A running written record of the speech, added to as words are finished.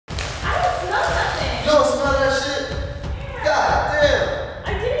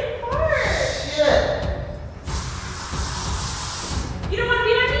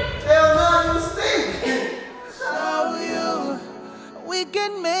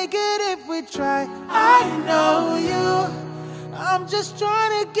make it if we try. I know you. I'm just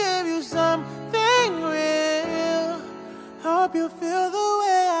trying to give you something real. Hope you feel the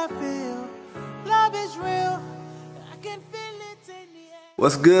way I feel. Love is real. I can feel it in the air.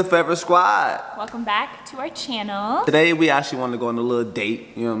 What's good, Forever Squad? Welcome back to our channel. Today we actually want to go on a little date,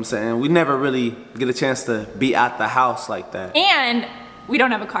 you know what I'm saying? We never really get a chance to be out the house like that. And we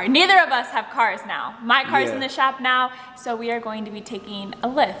don't have a car. Neither of us have cars now. My car's in the shop now, so we are going to be taking a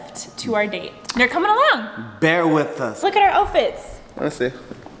Lyft to our date. They're coming along. Bear with us. Look at our outfits. Let's see.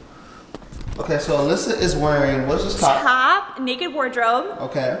 Okay, so Alyssa is wearing, what's this top? Top, naked wardrobe.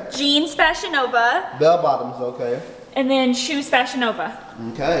 Okay. Jeans, Fashion Nova. Bell bottoms, okay. And then shoes, Fashion Nova.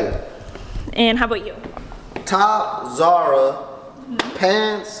 Okay. And how about you? Top, Zara.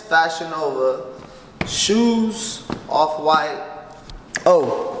 Pants, Fashion Nova. Shoes, Off-White.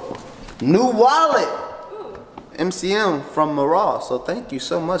 Oh, new wallet. Ooh. MCM from Mara, so thank you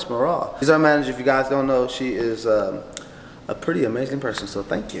so much, Mara. She's our manager. If you guys don't know, she is a pretty amazing person, so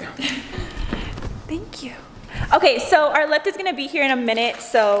thank you. Thank you. Okay, so our Lyft is gonna be here in a minute,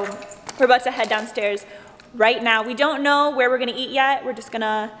 so we're about to head downstairs right now. We don't know where we're gonna eat yet. We're just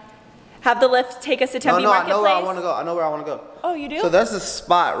gonna have the Lyft take us to Tempe Marketplace. I know where I want to go. I know where I want to go. Oh, you do? So there's a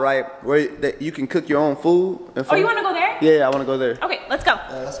spot, right, where you can cook your own food. Oh, you want to go there? Yeah, I want to go there. Okay, let's go.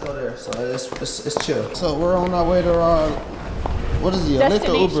 Yeah, let's go there. So it's chill. So we're on our way to our, what is it? Lyft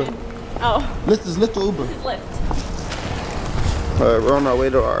or Uber? Oh. Lyft is Lyft or Uber? This is Lyft. We're on our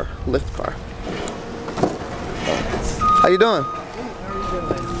way to our Lyft car. How you doing? How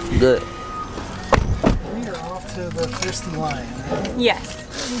are you doing? Good. We are off to the thirsty line, right? Yes.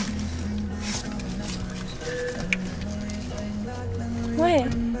 What?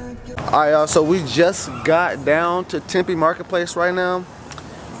 Alright, y'all, so we just got down to Tempe Marketplace right now,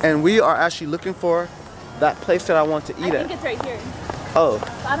 and we are actually looking for that place that I want to eat at. I think it's right here. Oh.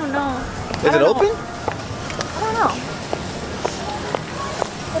 I don't know. Is it open? I don't know.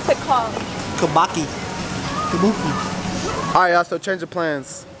 What's it called? Kabaki. Kabuki. Alright, y'all, so change of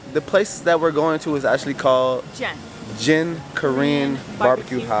plans. The place that we're going to is actually called Jin Korean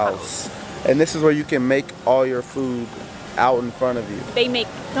Barbecue House. And this is where you can make all your food out in front of you.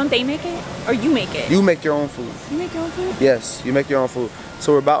 Don't they make it? Or you make it? You make your own food. You make your own food? Yes, you make your own food.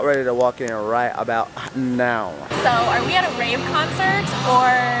 So we're about ready to walk in right about now. So are we at a rave concert or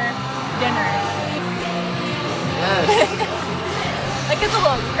dinner? Yes. Like it's a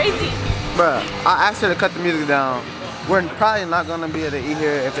little crazy. Bruh, I asked her to cut the music down. We're probably not gonna be able to eat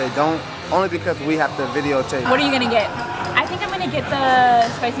here if they don't, only because we have to videotape. What are you gonna get? I think I'm gonna get the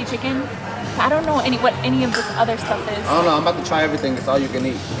spicy chicken. I don't know what any of this other stuff is. I don't know, I'm about to try everything. It's all you can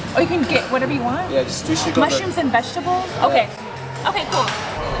eat. Oh, you can get whatever you want? Yeah, just go. Mushrooms and vegetables? Okay. Okay, cool.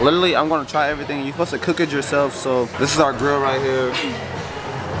 Literally, I'm gonna try everything. You're supposed to cook it yourself, so this is our grill right here.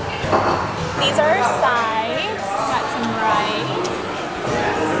 These are our sides. Got some rice,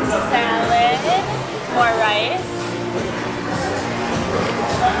 some salad, more rice.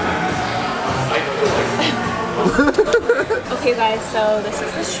 Okay guys, so this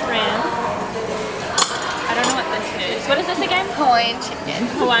is the shrimp. I don't know what this is. What is this again? Hawaiian chicken.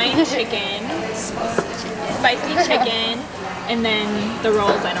 Hawaiian chicken. Spicy chicken. And then the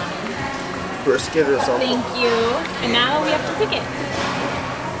rolls, I don't know. Brisket or something. Thank you. And now we have to pick it.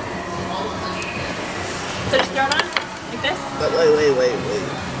 So just throw it on? Like this? But wait.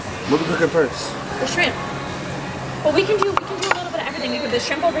 What are we cooking first? The shrimp. Well, we can do a little bit of everything. We could put the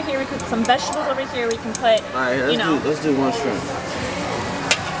shrimp over here, we could put some vegetables over here, we can put, let's do one shrimp.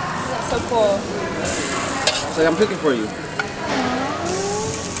 That's so cool. It's like I'm cooking for you.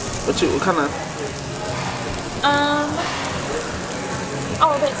 What kind of?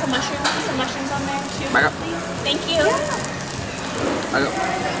 Oh, but some mushrooms on there too, please. Thank you. I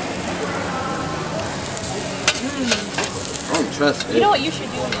don't trust it. You know what you should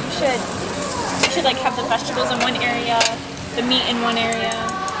do? You should like have the vegetables in one area, the meat in one area.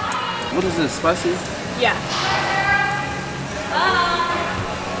 What is this, spicy? Yeah.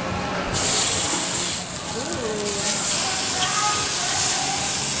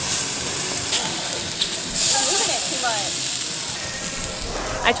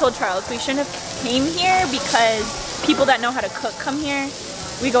 I told Charles we shouldn't have came here because people that know how to cook come here.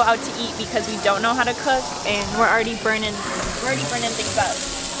 We go out to eat because we don't know how to cook, and we're already burning things up.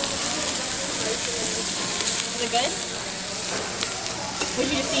 Is it good? What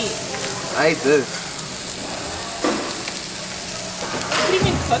did you just eat? I ate this. Is it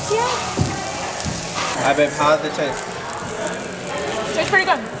even cooked yet? I bet, how does it taste? Tastes pretty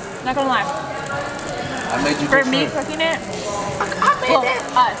good. Not gonna lie. I made you For me cooking it, I made it.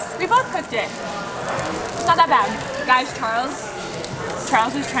 Us. We both cooked it. It's not that bad. Guys, Charles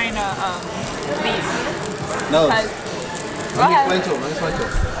Charles is trying to leave. No. Let me explain to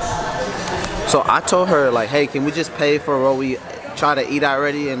him. So I told her like, hey, can we just pay for what we try to eat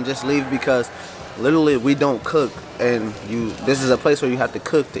already and just leave, because literally we don't cook, and this is a place where you have to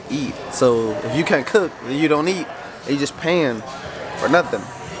cook to eat. So if you can't cook, then you don't eat. And you're just paying for nothing.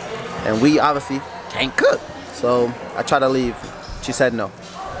 And we obviously can't cook. So I tried to leave. She said no.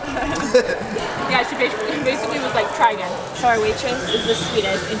 Yeah, she basically was like, try again. So our waitress is the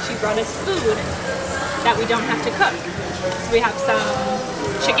sweetest, and she brought us food that we don't have to cook. So we have some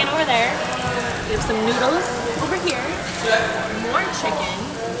chicken over there. We have some noodles over here. More chicken.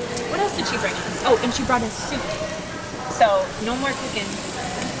 What else did she bring us? Oh, and she brought us soup. So no more cooking.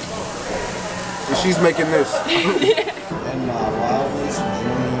 And she's making this. In my wildest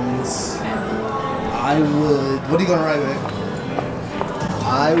dreams, I would. What are you gonna write, babe?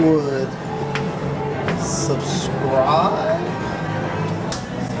 I would subscribe.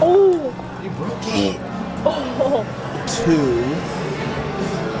 Oh, You broke it. oh. To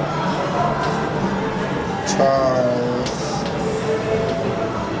Charles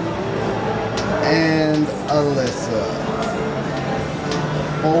and Alyssa.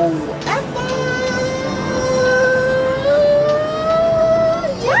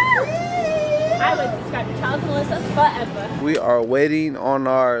 I would subscribe to Charles and Alyssa forever. We are waiting on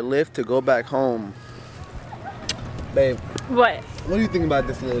our lift to go back home. Babe, What? what do you think about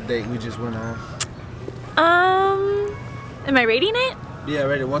this little date we just went on? Am I rating it? Yeah,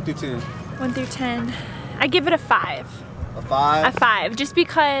 rated 1 through 10. 1 through 10. I give it a 5. A 5? A 5, just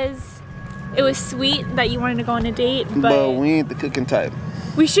because it was sweet that you wanted to go on a date, But we ain't the cooking type.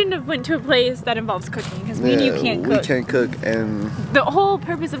 we shouldn't have went to a place that involves cooking, because me and you can't cook. We can't cook, and The whole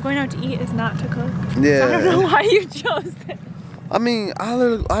purpose of going out to eat is not to cook. yeah. So I don't know why you chose it. I mean, I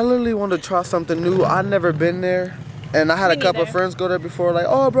literally want to try something new. I've never been there. And I had a couple of friends go there before, like,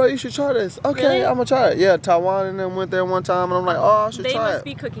 oh, bro, you should try this. Okay, Really? I'm going to try it. Yeah, Taiwan and then went there one time, and I'm like, oh, I should They try must it.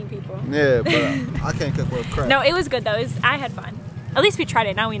 be cooking people. Yeah, but I can't cook with crap. No, it was good though. I had fun. At least we tried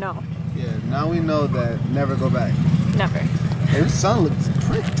it. Now we know. Yeah, now we know that never go back. Never. Hey, the sun looks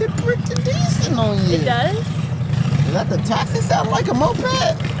pretty decent on you. It does? Is that the taxi sound like a moped?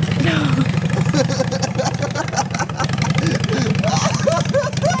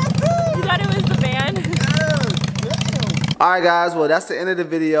 You thought it was the van? Alright guys, well that's the end of the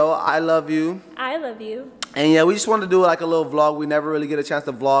video. I love you. I love you. And yeah, we just wanted to do like a little vlog. We never really get a chance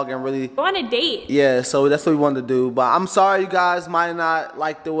to vlog and really Go on a date. yeah, so that's what we wanted to do. But I'm sorry you guys might not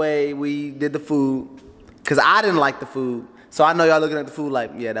like the way we did the food, because I didn't like the food. So I know y'all looking at the food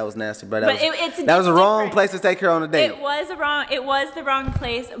like, yeah, that was nasty, bro. That was the wrong place to take her on a date. It was the wrong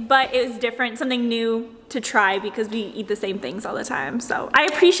place, but it was different, something new to try, because we eat the same things all the time. So I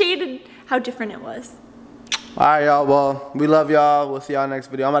appreciated how different it was. Alright y'all, well, we love y'all. We'll see y'all next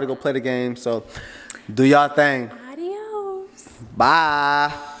video. I'm about to go play the game, so do y'all thing. Adios.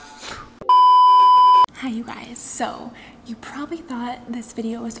 Bye. Hi you guys. So you probably thought this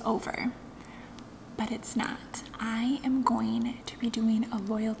video was over, but it's not. I am going to be doing a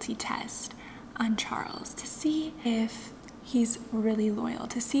loyalty test on Charles to see if he's really loyal,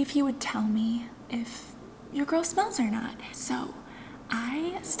 to see if he would tell me if your girl smells or not. So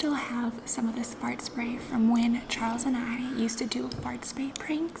I still have some of this fart spray from when Charles and I used to do fart spray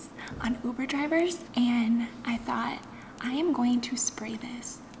pranks on Uber drivers, and I thought I am going to spray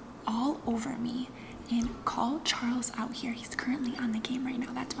this all over me and call Charles out here. He's currently on the game right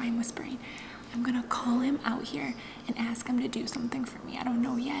now, that's why I'm whispering. I'm gonna call him out here and ask him to do something for me. I don't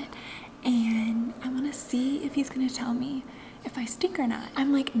know yet, and I wanna see if he's gonna tell me if I stink or not.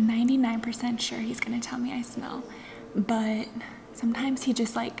 I'm like 99% sure he's gonna tell me I smell, but sometimes he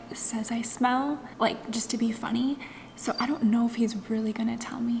just like says I smell, like just to be funny. So I don't know if he's really gonna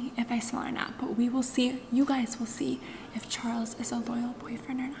tell me if I smell or not, but we will see. You guys will see if Charles is a loyal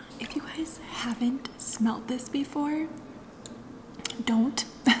boyfriend or not. If you guys haven't smelled this before, don't.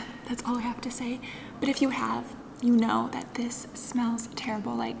 That's all I have to say. But if you have, you know that this smells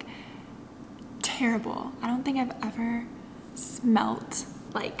terrible, like terrible. I don't think I've ever smelt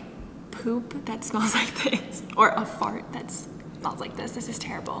like poop that smells like this, or a fart that smells like this. This is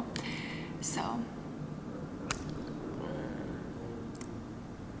terrible. So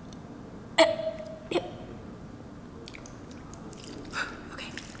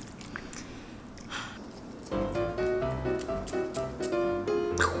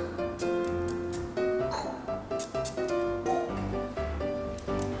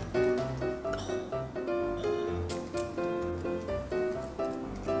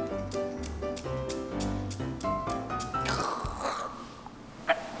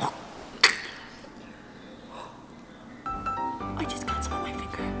I just got some of my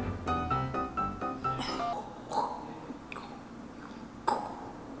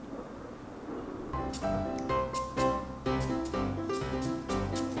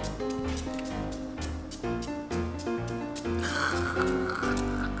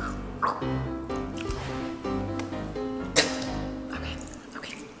Okay,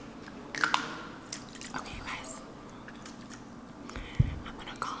 you guys. I'm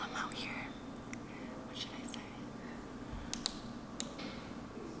gonna call him out here. What should I say?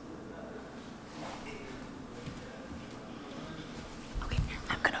 Okay,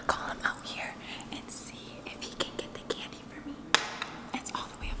 I'm gonna call him out here and see if he can get the candy for me. It's all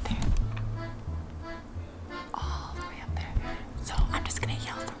the way up there. All the way up there. So I'm just gonna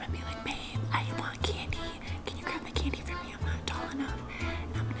yell for him and be like, babe, I want candy. Can you grab the candy for me? I'm not tall enough.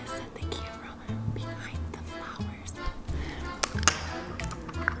 And I'm gonna set the camera behind the flowers.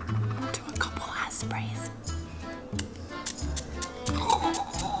 I'll do a couple last sprays.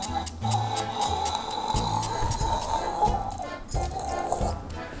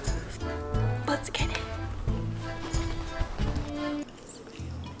 Let's get it.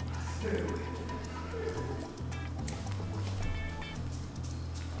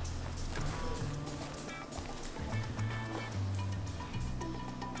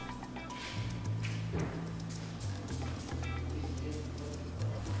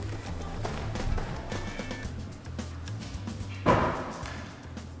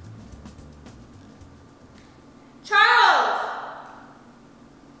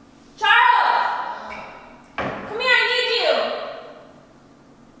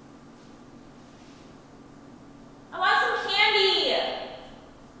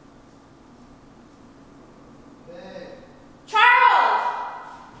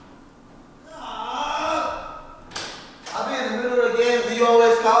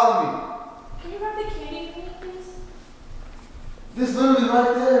 This literally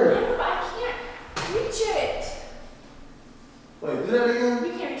right there. Yeah, but I can't reach it. Wait, do that again?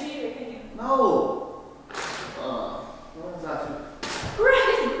 You can't reach it either, can you? No. It's not too.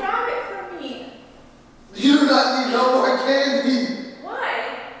 Just grab it from me. You do not need no more candy. Why?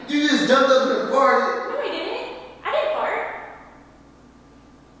 You just jumped up and farted. No, I didn't. I didn't fart.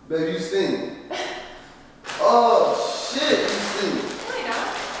 Baby, you stink. Oh, shit, you stink.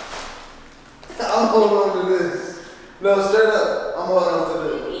 No, I don't. I'm holding on to this. No, straight up. I'm holding on to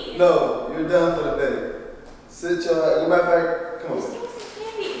this. Candy. No, you're done for the day. Sit your, as a matter of fact, come on. Just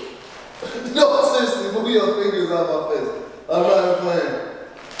give me some candy. No, seriously, move your fingers out my face. I'm not even playing.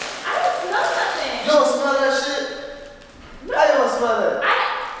 I don't smell nothing. You don't smell that shit? How you don't smell that?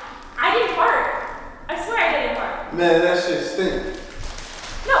 I didn't fart. I swear I didn't fart. Man, that shit stink.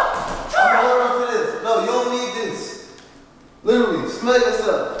 No, I'm Charles. holding on to this. No, you don't need this. Literally, smell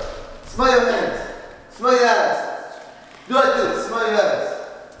yourself. Smell your hands. Smell your ass. Do like this. Smell your ass.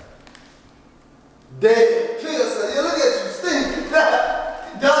 Dead. Kill yourself. Yeah, look at you. Stink.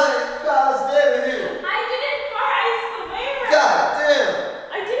 Dying. God, it's dead in here. I didn't fart. I swear. God damn.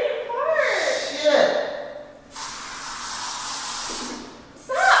 I didn't fart. Shit.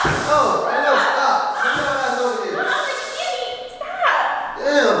 Stop. Oh, I know. Stop. Get your ass over here. I'm not the candy. Stop.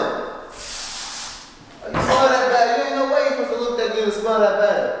 Damn. You smell that bad. You ain't no way you're supposed to look that good and smell that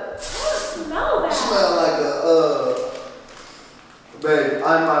bad. I don't smell that. You smell like a, babe,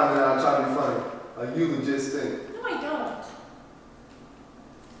 I'm not even trying to be funny. Like, you legit stink. No, I don't.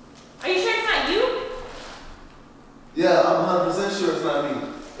 Are you sure it's not you? Yeah, I'm 100% sure it's not me.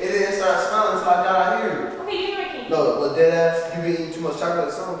 It didn't start smelling until I got out here. Okay, you can make No, but dead ass, you been eating too much chocolate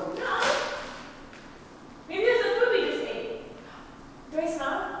or something? No. Maybe there's the food we just ate. Do I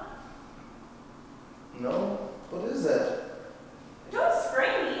smell? No? What is that? Don't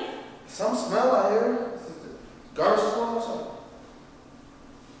spray me. Some smell out here. Garbage smell or something?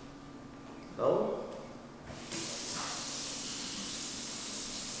 No?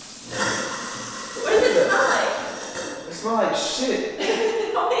 What does it smell like? It smells like shit.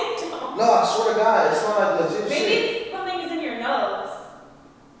 No, I don't. No, I swear to God, it smells like legit Maybe shit. it's something is in your nose.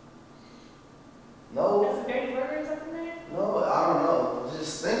 No. There's some dirty burger or something there? No, I don't know. It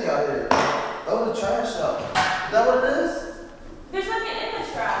just stink out here. Throw the trash out. Is that what it is? There's nothing in the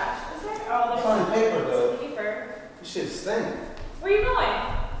trash. Is there? Oh, there's It's only paper, though. some paper. This shit stink. Where are you going?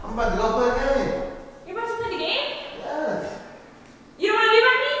 I'm about to go play a game. You're about to play the game? Yes. You don't want to be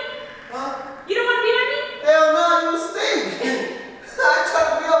by me? Huh? You don't want to be by me? Hell no, you stink. I try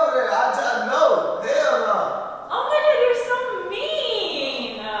to be over there. I try to know. Hell no. Oh my God, you're so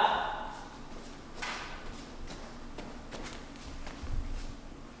mean.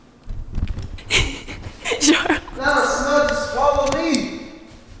 Sure. Now the smell just follow me.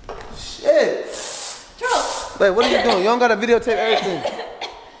 Shit. Charles. Wait, what are you doing? You don't gotta videotape everything.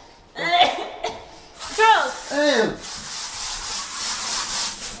 Charles. Damn.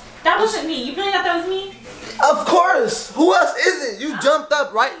 That wasn't me. You really thought that was me? Of course. Who else is it? You jumped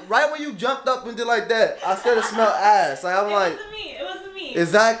up right when you jumped up and did like that. I said it smelled ass. Like I'm like. It wasn't me. It wasn't me.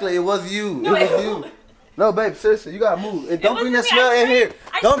 Exactly. It was you. No, it was you. No, babe. Seriously, you gotta move. And don't bring that smell in here.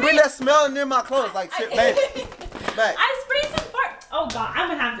 Don't bring that smell near my clothes. Like, shit, babe. Back. I sprayed some fart. Oh God, I'm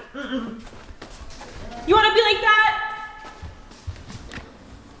gonna have to. You wanna be like that?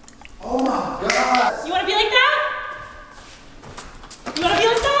 Oh my God. You wanna be like that? You wanna be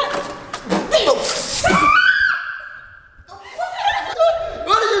like that?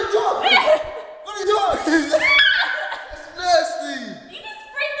 What are you doing? What are you doing? That's nasty. You just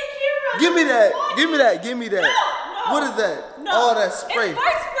sprayed the camera. Give me that. Give me that. Give me that. No. What is that? No. Oh, that spray. It's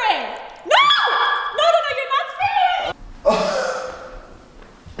fart spray. No. No, you're not spraying.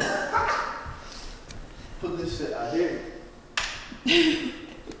 Put this shit out here.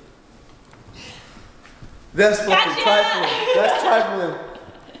 That's fucking trifling. That's trifling.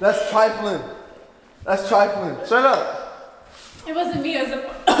 That's trifling. That's trifling. Shut up. It wasn't me. It was a.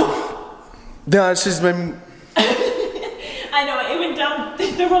 Nah, it's just made me. I know it went down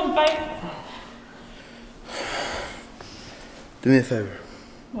the wrong pipe. Do me a favor.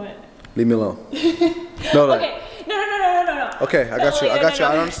 What? Leave me alone. No, like. Okay. No. Okay, I got you. I got you.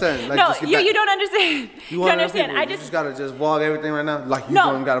 I don't understand. Like, No, just get you back. don't understand. You don't understand. I You just gotta just vlog everything right now. Like you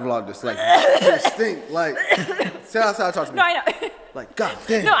No. don't gotta vlog this. Like it stink. Like say outside, talk to me. No, I know. Like God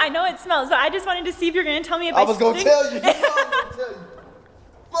damn. No, I know it smells, but I just wanted to see if you're gonna tell me if I was gonna stink. tell you. You know I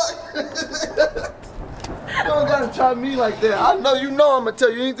was gonna tell you. Fuck. You don't gotta try me like that. I know you know I'm gonna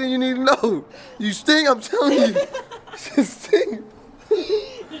tell you anything you need to know. You stink, I'm telling you. You stink.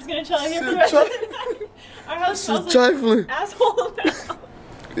 You're just gonna chill out here for the rest of the night. Our house smells like trifling. asshole now.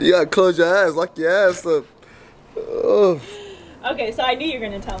 You gotta close your ass, lock your ass up. Oh. Okay, so I knew you were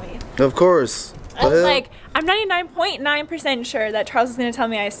gonna tell me. Of course. I was like, I'm 99.9% sure that Charles is gonna tell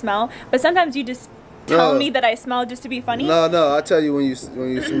me I smell, but sometimes you just tell me that I smell just to be funny. No, I tell you when you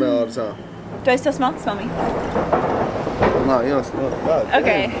smell all the time. Do I still smell? Smell me. No, you don't smell. God,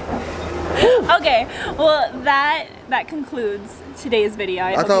 Okay. damn. Okay. Well, that concludes today's video.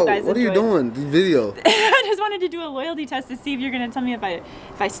 I hope thought, you guys what are you enjoyed. doing? The video. I just wanted to do a loyalty test to see if you're gonna tell me if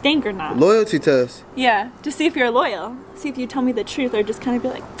I stink or not. Loyalty test. Yeah, to see if you're loyal. See if you tell me the truth or just kind of be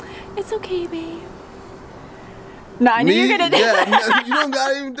like, it's okay, babe. No, I knew you were gonna do Yeah, you don't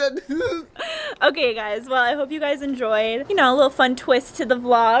gotta even do this. Okay, guys. Well, I hope you guys enjoyed. You know, a little fun twist to the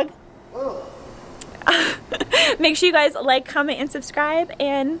vlog. Oh. Make sure you guys like, comment, and subscribe,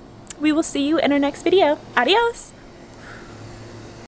 and we will see you in our next video. Adios.